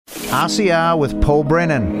RCR with Paul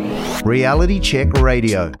Brennan, Reality Check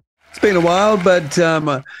Radio. It's been a while, but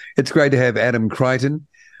it's great to have Adam CREIGHTON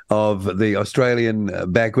of the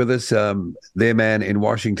Australian back with us, their man in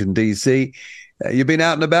Washington, D.C. You've been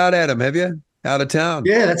out and about, Adam, have you? Out of town?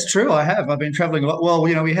 Yeah, that's true. I have. I've been travelling a lot. Well,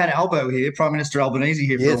 we had Albo here, Prime Minister Albanese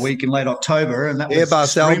here for a week in late October, and that was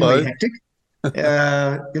extremely hectic.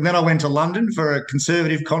 And then I went to London for a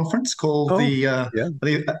Conservative conference called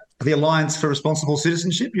the Alliance for Responsible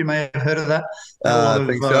Citizenship. You may have heard of that. I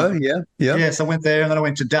think so, yeah. Yes, I went there, and then I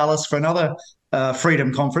went to Dallas for another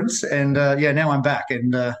Freedom conference. And, now I'm back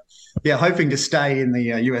and, hoping to stay in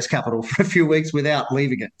the US Capitol for a few weeks without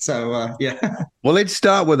leaving it. So, Well, let's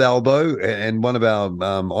start with Albo, and one of our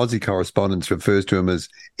Aussie correspondents refers to him as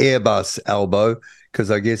Airbus Albo, because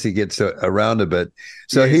I guess he gets around a bit.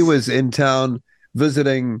 So He was in town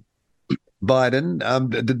visiting Biden.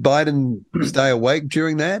 Did Biden stay awake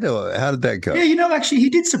during that, or how did that go? Yeah, actually, he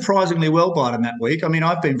did surprisingly well, Biden, that week. I mean,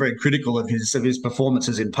 I've been very critical of his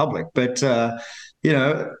performances in public, but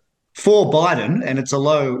for Biden, and it's a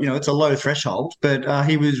low threshold, but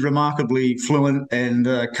he was remarkably fluent and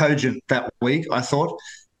cogent that week, I thought.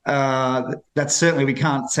 That's certainly, we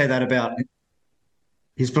can't say that about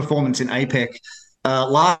his performance in APEC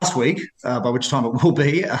last week, by which time it will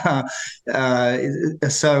be. Look, I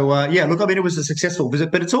mean, it was a successful visit,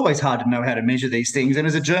 but it's always hard to know how to measure these things. And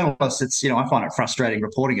as a journalist, it's, I find it frustrating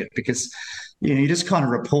reporting it because, you're just kind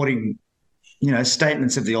of reporting,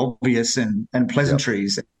 statements of the obvious and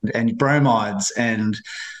pleasantries and bromides and,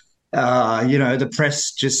 the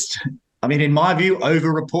press just, I mean, in my view,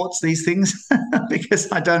 over-reports these things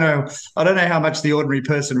because I don't know how much the ordinary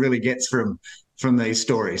person really gets from these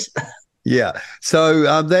stories. Yeah.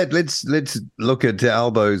 So let's look at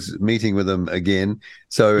Albo's meeting with him again.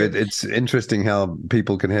 So it's interesting how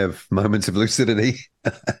people can have moments of lucidity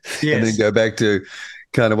and then go back to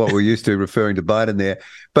kind of what we're used to referring to Biden there.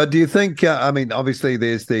 But do you think, obviously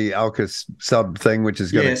there's the AUKUS sub thing, which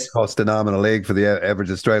is going to cost an arm and a leg for the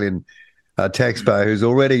average Australian taxpayer who's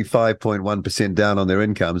already 5.1% down on their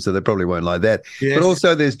income, so they probably won't like that. Yes. But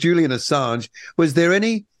also there's Julian Assange. Was there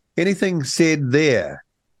anything said there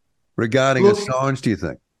regarding Assange, do you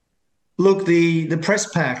think? Look, the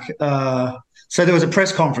press pack, so there was a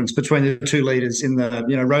press conference between the two leaders in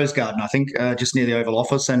the Rose Garden, I think, just near the Oval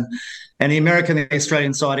Office, and the American and the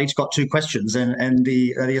Australian side each got two questions, and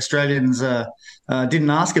the Australians didn't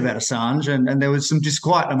ask about Assange, and there was some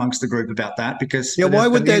disquiet amongst the group about that because why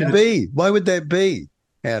would that be? Why would that be,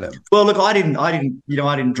 Adam? Well, look, I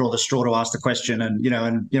didn't draw the straw to ask the question, and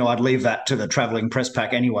I'd leave that to the travelling press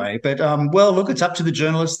pack anyway. But look, it's up to the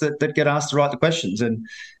journalists that get asked to write the questions and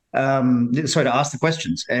to ask the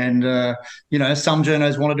questions. And some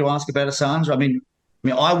journos wanted to ask about Assange. I mean,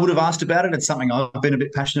 I would have asked about it. It's something I've been a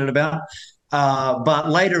bit passionate about. But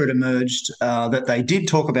later it emerged that they did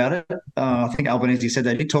talk about it. I think Albanese said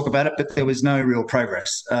they did talk about it, but there was no real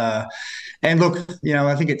progress. And look,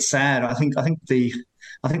 I think it's sad. I think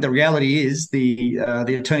the reality is the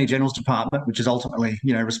Attorney General's Department, which is ultimately,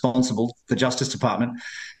 responsible, the Justice Department,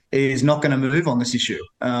 is not going to move on this issue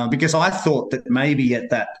because I thought that maybe at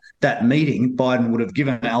that meeting Biden would have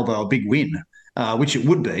given Albo a big win, which it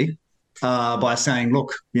would be, by saying,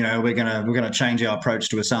 look, we're going to change our approach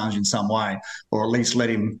to Assange in some way, or at least let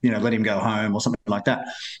him go home or something like that.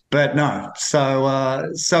 But no. So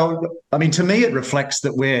I mean, to me, it reflects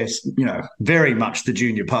that we're very much the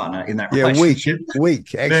junior partner in that relationship.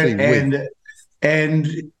 Weak. And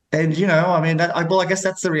I mean, I guess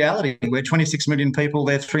that's the reality. We're 26 million people.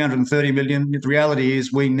 They're 330 million. The reality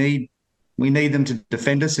is we need them to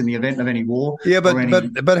defend us in the event of any war. Yeah,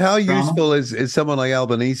 but how useful is someone like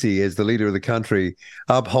Albanese as the leader of the country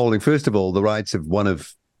upholding, first of all, the rights of one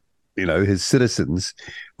of his citizens,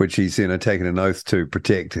 which he's taken an oath to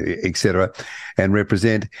protect, etc., and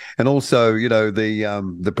represent, and also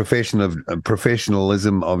the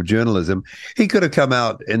professionalism of journalism. He could have come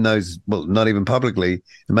out in those, well, not even publicly,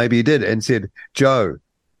 maybe he did, and said, Joe,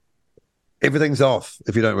 everything's off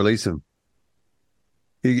if you don't release him.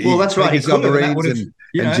 That's right. He could have. That would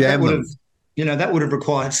have, that would have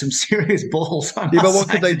required some serious balls. But what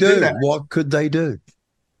could they do? What could they do?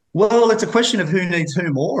 Well, it's a question of who needs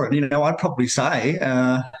who more. I'd probably say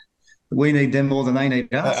we need them more than they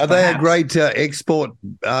need us. Are they a great export,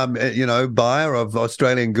 buyer of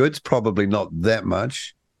Australian goods? Probably not that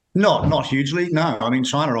much. Not hugely. No, I mean,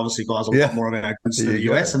 China obviously buys a lot more of our goods than the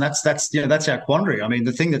US, and that's our quandary. I mean,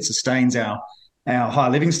 the thing that sustains our high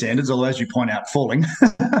living standards, although as you point out, falling,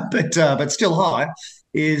 but still high,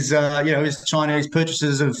 is Chinese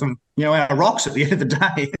purchases of our rocks at the end of the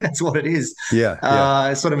day. That's what it is.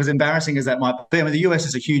 Sort of as embarrassing as that might be. I mean, the US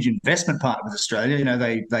is a huge investment partner with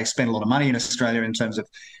Australia. They spend a lot of money in Australia in terms of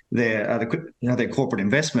their corporate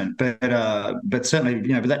investment, but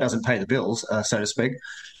certainly but that doesn't pay the bills, so to speak.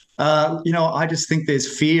 I just think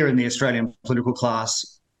there's fear in the Australian political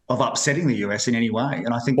class of upsetting the US in any way,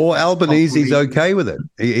 and I think. Or Albanese's okay with it.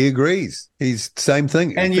 He agrees. He's same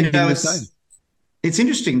thing. And it's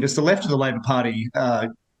interesting. Just the left of the Labor Party,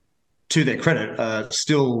 to their credit,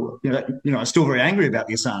 still very angry about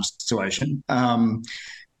the Assange situation. But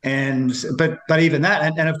even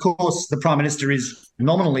that, and of course, the Prime Minister is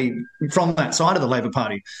nominally from that side of the Labor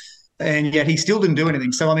Party, and yet he still didn't do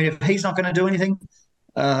anything. So I mean, if he's not going to do anything,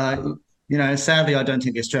 sadly, I don't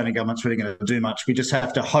think the Australian government's really going to do much. We just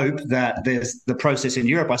have to hope that there's the process in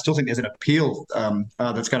Europe. I still think there's an appeal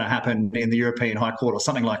that's going to happen in the European High Court or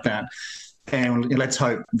something like that. And let's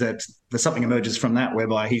hope that there's something emerges from that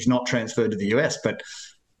whereby he's not transferred to the US. But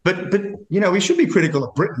we should be critical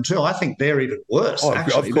of Britain too. I think they're even worse,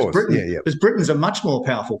 actually. Of course. Because Britain's a much more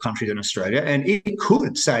powerful country than Australia, and it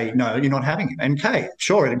could say, no, you're not having him. And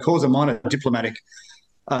sure, it cause a minor diplomatic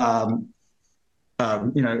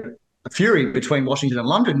fury between Washington and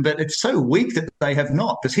London, but it's so weak that they have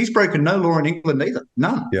not, because he's broken no law in England either.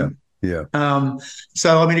 None. Yeah.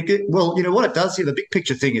 So, I mean, what it does here, the big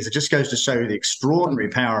picture thing is it just goes to show the extraordinary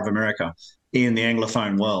power of America in the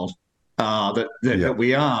Anglophone world, that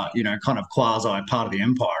we are, kind of quasi part of the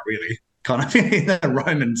empire, really, kind of in the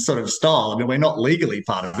Roman sort of style. I mean, we're not legally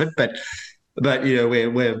part of it, but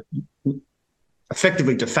we're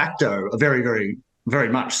effectively de facto a very, very, very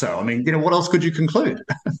much so. I mean, what else could you conclude?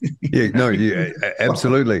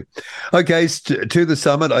 Absolutely. Okay, to the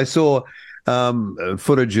summit, I saw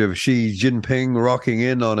footage of Xi Jinping rocking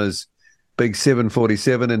in on his big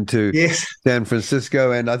 747 into San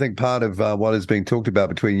Francisco, and I think part of what is being talked about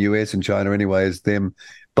between US and China anyway is them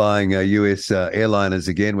buying US airliners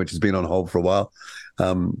again, which has been on hold for a while,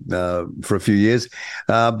 for a few years.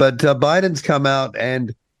 But Biden's come out,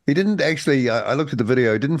 and he didn't actually, I looked at the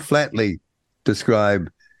video, didn't flatly describe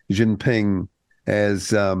Jinping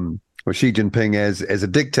as or Xi Jinping as a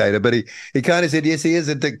dictator, but he kind of said, yes, he is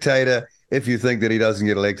a dictator if you think that he doesn't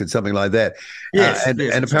get elected, something like that.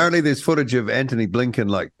 And apparently there's footage of Anthony Blinken.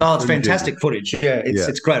 It's fantastic footage.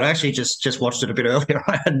 It's great. I actually just watched it a bit earlier.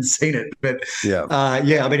 I hadn't seen it, but I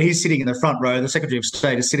mean, he's sitting in the front row. The Secretary of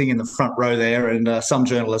State is sitting in the front row there, and some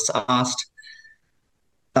journalists asked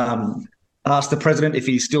the president if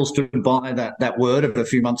he still stood by that word of a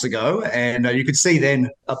few months ago, and you could see then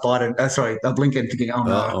Blinken thinking, "Oh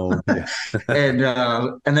no,"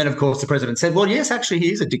 and then of course the president said, "Well, yes, actually,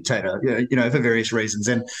 he is a dictator, for various reasons,"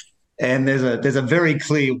 and there's a very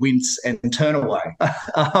clear wince and turn away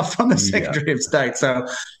from the Secretary of State. So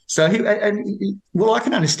I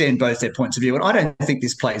can understand both their points of view, and I don't think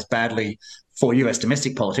this plays badly for US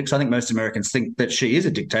domestic politics. I think most Americans think that Xi is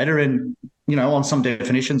a dictator, and on some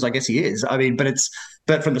definitions, I guess he is. I mean, but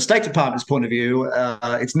from the State Department's point of view,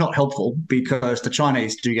 it's not helpful because the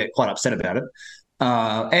Chinese do get quite upset about it.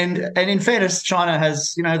 And in fairness, China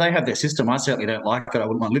has, they have their system. I certainly don't like it. I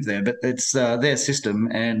wouldn't want to live there, but it's their system.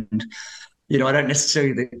 And, I don't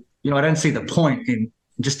necessarily, I don't see the point in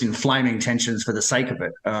just inflaming tensions for the sake of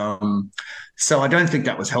it. So I don't think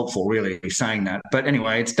that was helpful, really, saying that. But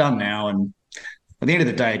anyway, it's done now. And at the end of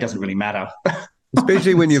the day, it doesn't really matter.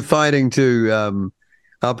 Especially when you're fighting to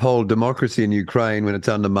uphold democracy in Ukraine when it's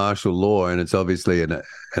under martial law, and it's obviously an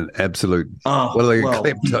absolute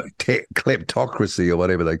kleptocracy or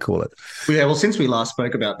whatever they call it. Yeah, well, since we last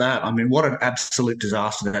spoke about that, I mean, what an absolute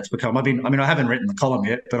disaster that's become. I haven't written the column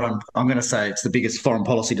yet, but I'm going to say it's the biggest foreign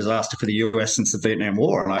policy disaster for the US since the Vietnam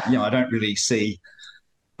War, and I don't really see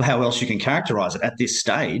how else you can characterize it at this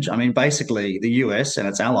stage. I mean, basically, the US and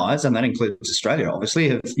its allies, and that includes Australia, obviously,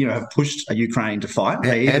 have pushed Ukraine to fight.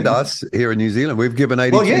 And us here in New Zealand. We've given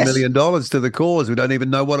 $82 million to the cause. We don't even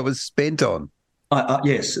know what it was spent on.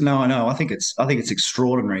 Yes, no, I know. I think it's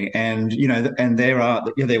extraordinary, and and there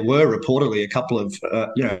were reportedly a couple of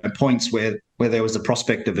points where there was the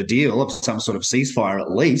prospect of a deal of some sort of ceasefire at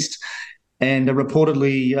least. And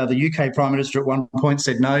reportedly, the UK Prime Minister at one point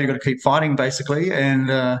said, no, you've got to keep fighting, basically. And,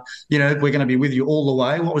 we're going to be with you all the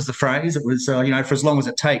way. What was the phrase? It was, for as long as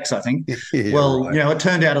it takes, I think. It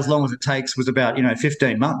turned out as long as it takes was about,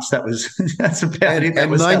 15 months. That's about it.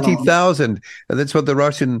 And 90,000, that's what the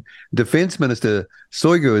Russian Defense Minister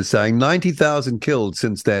Shoigu is saying, 90,000 killed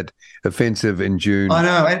since that offensive in June. I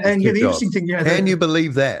know. And the interesting thing, can you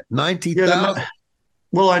believe that? 90,000?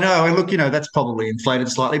 Well, I know. And look, that's probably inflated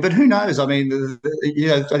slightly, but who knows? I mean,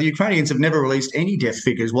 the Ukrainians have never released any death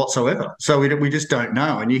figures whatsoever, so we just don't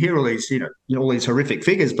know. And you hear all these, all these horrific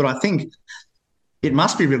figures, but I think it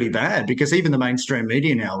must be really bad because even the mainstream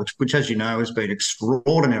media now, which as you know, has been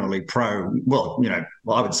extraordinarily I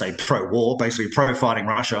would say pro-war, basically pro-fighting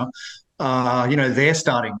Russia. They're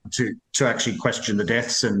starting to actually question the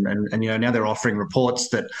deaths, and now they're offering reports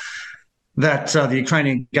that the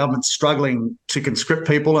Ukrainian government's struggling to conscript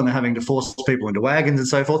people and they're having to force people into wagons and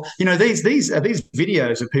so forth. These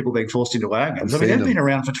videos of people being forced into wagons. They've been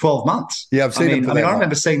around for 12 months. Yeah, I've seen them. I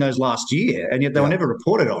remember seeing those last year, and yet they were never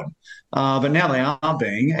reported on. But now they are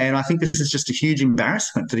being, and I think this is just a huge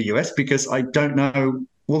embarrassment to the US because I don't know.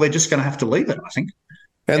 Well, they're just going to have to leave it, I think.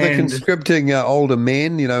 And they're conscripting older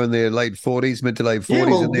men, in their late 40s, mid to late 40s. Yeah,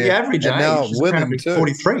 well, the average age now is women too.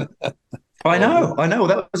 43. I know.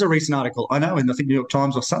 That was a recent article. I know, in I think New York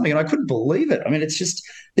Times or something, and I couldn't believe it. I mean, it's just,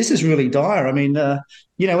 this is really dire. I mean,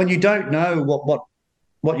 when you don't know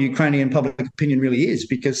what Ukrainian public opinion really is,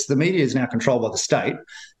 because the media is now controlled by the state,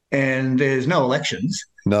 and there's no elections.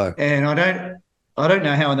 No. And I don't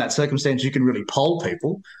know how in that circumstance you can really poll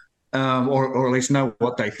people, or at least know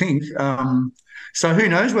what they think. So who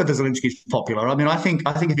knows whether Zelensky's popular? I mean, I think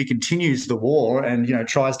if he continues the war and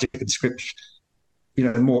tries to conscript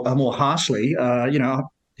more harshly,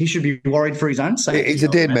 he should be worried for his own safety. He's a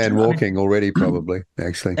dead man walking already, probably,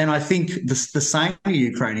 actually. And I think the same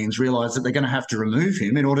Ukrainians realise that they're going to have to remove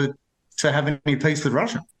him in order to have any peace with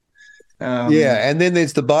Russia. And then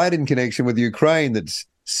there's the Biden connection with Ukraine that's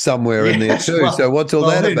somewhere in there too. So what's all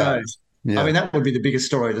that about? Knows? Yeah. I mean, that would be the biggest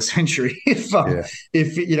story of the century if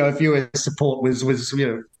US support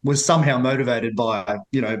was somehow motivated by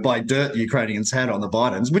dirt the Ukrainians had on the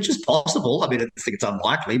Bidens, which is possible. I mean, I think it's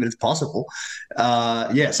unlikely, but it's possible.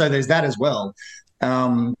 So there's that as well.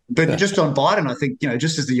 But just on Biden, I think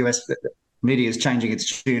just as the US media is changing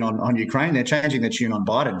its tune on Ukraine, they're changing their tune on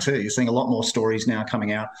Biden too. You're seeing a lot more stories now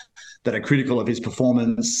coming out that are critical of his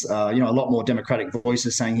performance. A lot more Democratic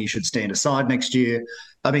voices saying he should stand aside next year.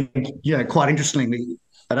 I mean, quite interestingly,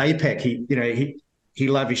 at APEC, he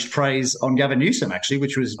lavished praise on Gavin Newsom actually,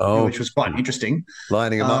 which was quite interesting.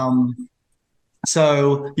 Lining him up.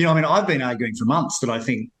 So I've been arguing for months that I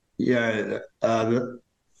think that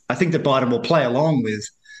Biden will play along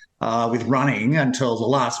with running until the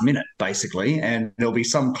last minute, basically, and there'll be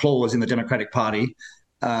some clause in the Democratic Party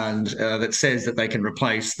and that says that they can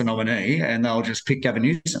replace the nominee, and they'll just pick Gavin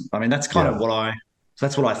Newsom. I mean, that's kind of what I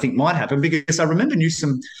think might happen, because I remember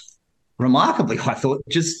Newsom, remarkably, I thought,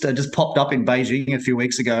 just popped up in Beijing a few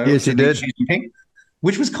weeks ago. Yes, he did.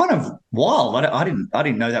 Which was kind of wild. I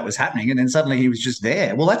didn't know that was happening, and then suddenly he was just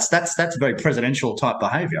there. Well, that's very presidential type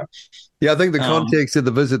behaviour. Yeah, I think the context of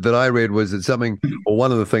the visit that I read was that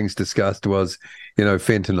one of the things discussed was,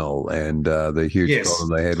 fentanyl and the huge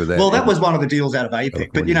problem they had with that. Well, that was one of the deals out of APEC.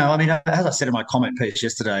 But, as I said in my comment piece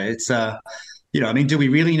yesterday, it's, do we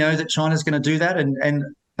really know that China's going to do that?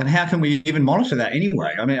 And how can we even monitor that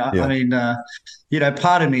anyway? I mean,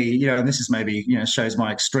 part of me, and this is maybe, shows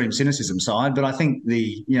my extreme cynicism side, but I think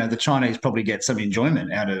the Chinese probably get some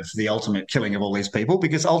enjoyment out of the ultimate killing of all these people,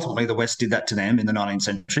 because ultimately the West did that to them in the 19th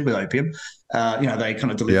century with opium. They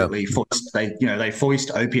kind of deliberately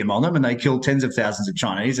foist opium on them, and they killed tens of thousands of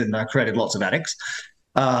Chinese and created lots of addicts.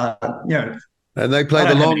 And they played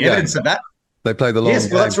the long game. Evidence of that. They play the long game.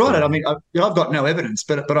 Yes, well, that's right. I mean, I've got no evidence,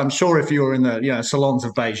 but I'm sure if you were in the salons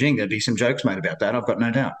of Beijing, there'd be some jokes made about that. I've got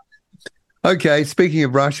no doubt. Okay, speaking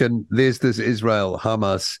of Russian, there's this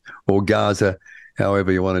Israel-Hamas or Gaza,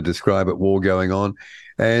 however you want to describe it, war going on,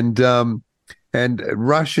 and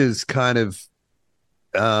Russia's kind of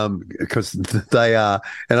because they are,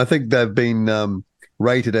 and I think they've been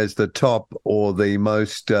rated as the top or the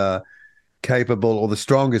most capable or the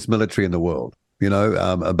strongest military in the world.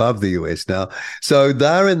 Above the US now. So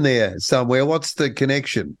they're in there somewhere. What's the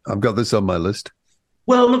connection? I've got this on my list.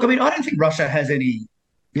 Well, look, I mean, I don't think Russia has any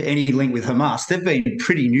link with Hamas. They've been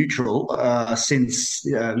pretty neutral since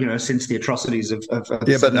the atrocities of but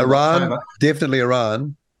Iran, October. Definitely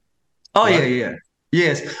Iran. Oh, right? Yeah.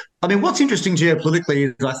 Yes. I mean, what's interesting geopolitically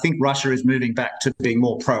is I think Russia is moving back to being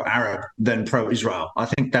more pro-Arab than pro-Israel. I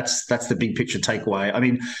think that's the big picture takeaway. I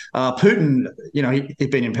mean, Putin,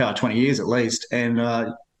 he'd been in power 20 years at least,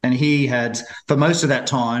 and he had, for most of that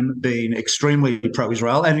time, been extremely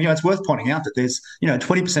pro-Israel. And, it's worth pointing out that there's,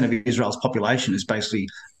 20% of Israel's population is basically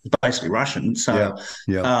Russian. So,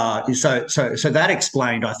 so that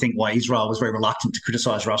explained, I think, why Israel was very reluctant to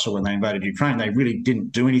criticize Russia when they invaded Ukraine. They really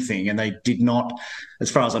didn't do anything, and they did not, as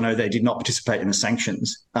far as I know, they did not participate in the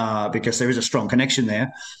sanctions because there is a strong connection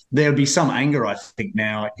there. There would be some anger, I think,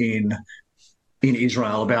 now in in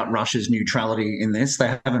Israel about Russia's neutrality in this.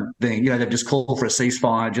 They haven't been, they've just called for a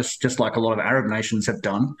ceasefire, just like a lot of Arab nations have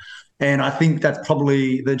done. And I think that's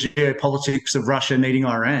probably the geopolitics of Russia needing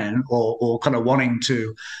Iran or kind of wanting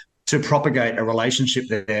to propagate a relationship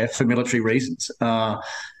there for military reasons.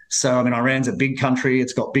 So, I mean, Iran's a big country.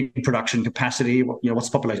 It's got big production capacity. What's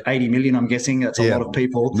the population? 80 million, I'm guessing. That's a lot of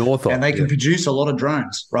people. And they can produce a lot of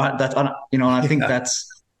drones, right? I think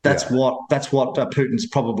that's what Putin's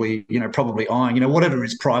probably eyeing. Whatever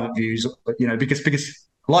his private views, because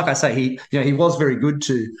like I say, he was very good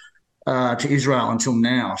to Israel until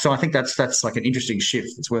now. So I think that's like an interesting shift.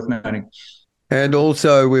 It's worth noting. And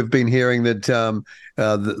also, we've been hearing that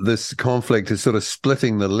this conflict is sort of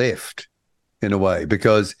splitting the left in a way,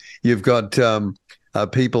 because you've got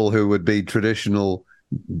people who would be traditional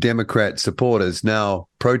Democrat supporters now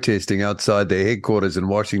protesting outside their headquarters in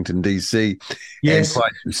Washington, D.C. Yes. And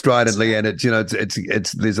quite stridently, and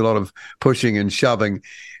it's there's a lot of pushing and shoving,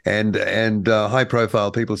 and high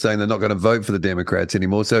profile people saying they're not going to vote for the Democrats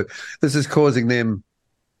anymore. So this is causing them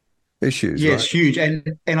issues. Yes, right? huge.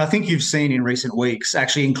 And I think you've seen in recent weeks,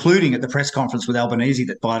 actually, including at the press conference with Albanese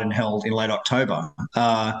that Biden held in late October,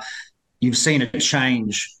 you've seen a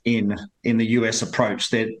change in the US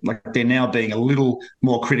approach. They're now being a little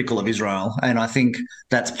more critical of Israel. And I think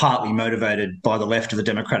that's partly motivated by the left of the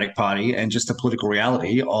Democratic Party and just the political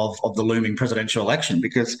reality of the looming presidential election,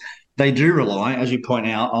 because they do rely, as you point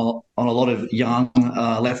out, on a lot of young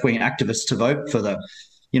left-wing activists to vote for the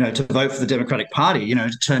Democratic Party,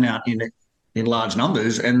 to turn out in large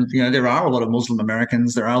numbers. And, there are a lot of Muslim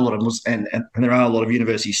Americans, there are a lot of and there are a lot of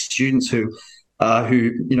university students who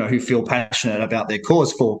feel passionate about their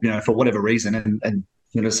cause for whatever reason, and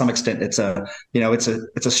to some extent it's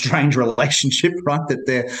a strange relationship, right? That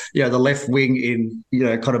they're the left wing in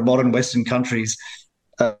kind of modern Western countries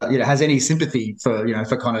has any sympathy for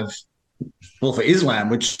for Islam,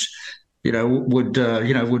 which would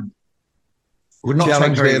not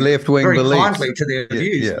challenge take their left wing very beliefs kindly to their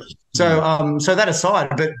views. Yeah. So that aside,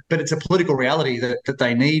 but it's a political reality that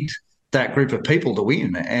they need that group of people to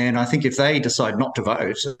win. And I think if they decide not to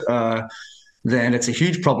vote, then it's a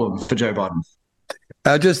huge problem for Joe Biden.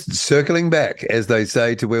 Just circling back, as they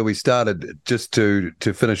say, to where we started, just to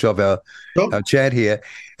finish off our chat here,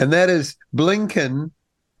 and that is Blinken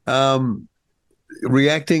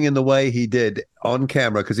reacting in the way he did on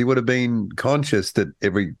camera, because he would have been conscious that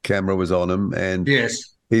every camera was on him, and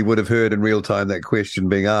yes, he would have heard in real time that question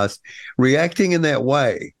being asked. Reacting in that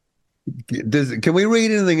way, can we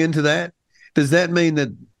read anything into that? Does that mean that,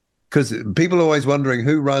 because people are always wondering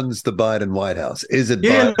who runs the Biden White House? Is it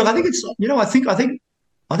Biden? Look, I think it's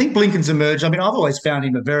I think Blinken's emerged. I mean, I've always found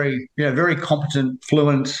him a very very competent,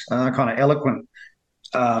 fluent, kind of eloquent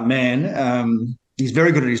man. He's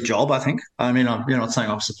very good at his job, I think. I mean, I'm not saying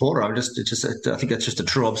I'm a supporter. I think that's just a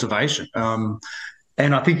true observation.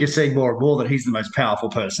 And I think you're seeing more and more that he's the most powerful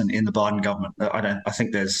person in the Biden government. I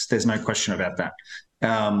think there's no question about that.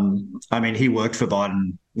 I mean, he worked for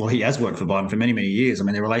Biden. Well, he has worked for Biden for many, many years. I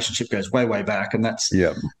mean, their relationship goes way, way back, and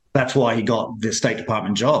that's why he got the State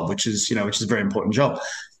Department job, which is a very important job.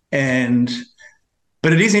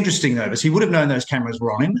 But it is interesting though, because he would have known those cameras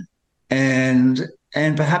were on him, and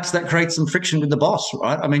perhaps that creates some friction with the boss,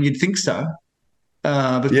 right? I mean, you'd think so.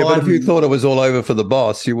 But Biden, but if you thought it was all over for the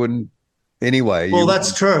boss, you wouldn't. Anyway. Well,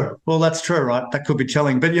 that's true. Right? That could be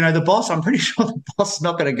telling. But, the boss, I'm pretty sure the boss is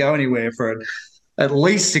not going to go anywhere for at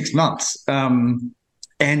least 6 months. And,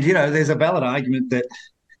 there's a valid argument that,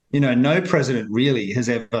 no president really has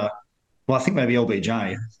ever, well, I think maybe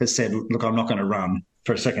LBJ has said, look, I'm not going to run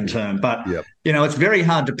for a second term. But, it's very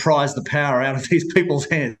hard to prise the power out of these people's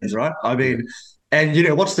hands, right? I mean,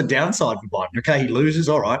 and, what's the downside for Biden? Okay, he loses,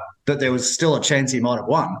 all right, but there was still a chance he might have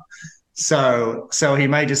won. So he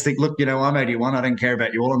may just think, look, I'm 81. I don't care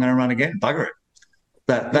about you all. I'm going to run again. Bugger it.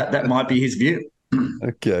 That might be his view.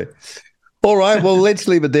 Okay. All right. Well, let's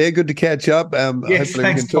leave it there. Good to catch up. Yes, hopefully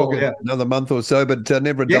thanks, we can talk Paul, another month or so, but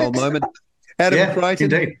never a dull moment. Adam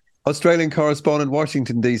Crichton, indeed. Australian correspondent,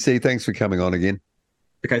 Washington, D.C. Thanks for coming on again.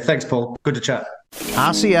 Okay. Thanks, Paul. Good to chat.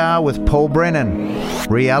 RCR with Paul Brennan,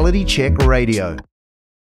 Reality Check Radio.